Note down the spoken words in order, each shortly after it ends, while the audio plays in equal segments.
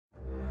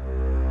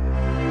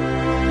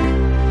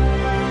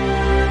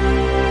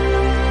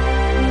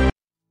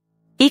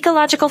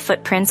Ecological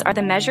footprints are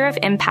the measure of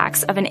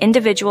impacts of an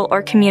individual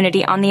or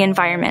community on the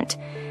environment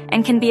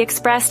and can be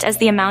expressed as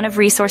the amount of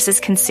resources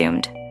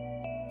consumed.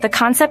 The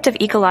concept of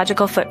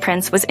ecological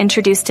footprints was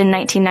introduced in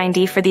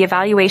 1990 for the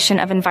evaluation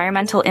of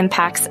environmental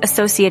impacts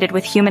associated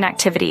with human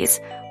activities,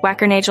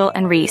 Wackernagel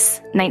and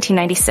Rees,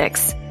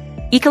 1996.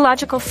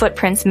 Ecological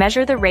footprints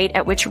measure the rate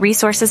at which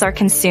resources are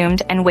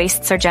consumed and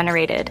wastes are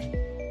generated.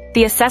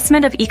 The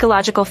assessment of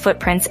ecological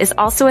footprints is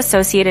also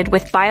associated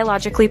with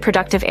biologically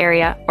productive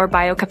area, or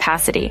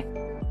biocapacity.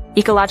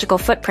 Ecological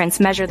footprints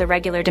measure the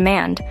regular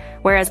demand,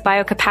 whereas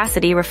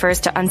biocapacity refers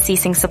to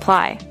unceasing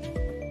supply.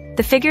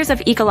 The figures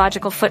of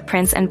ecological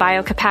footprints and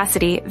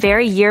biocapacity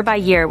vary year by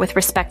year with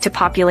respect to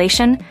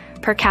population,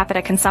 per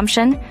capita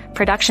consumption,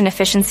 production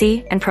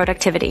efficiency, and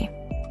productivity.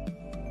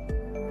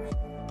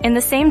 In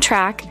the same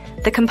track,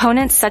 the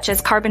components such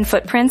as carbon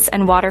footprints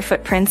and water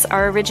footprints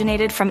are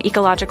originated from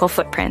ecological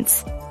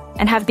footprints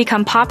and have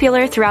become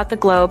popular throughout the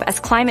globe as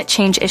climate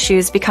change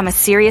issues become a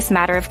serious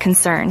matter of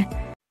concern.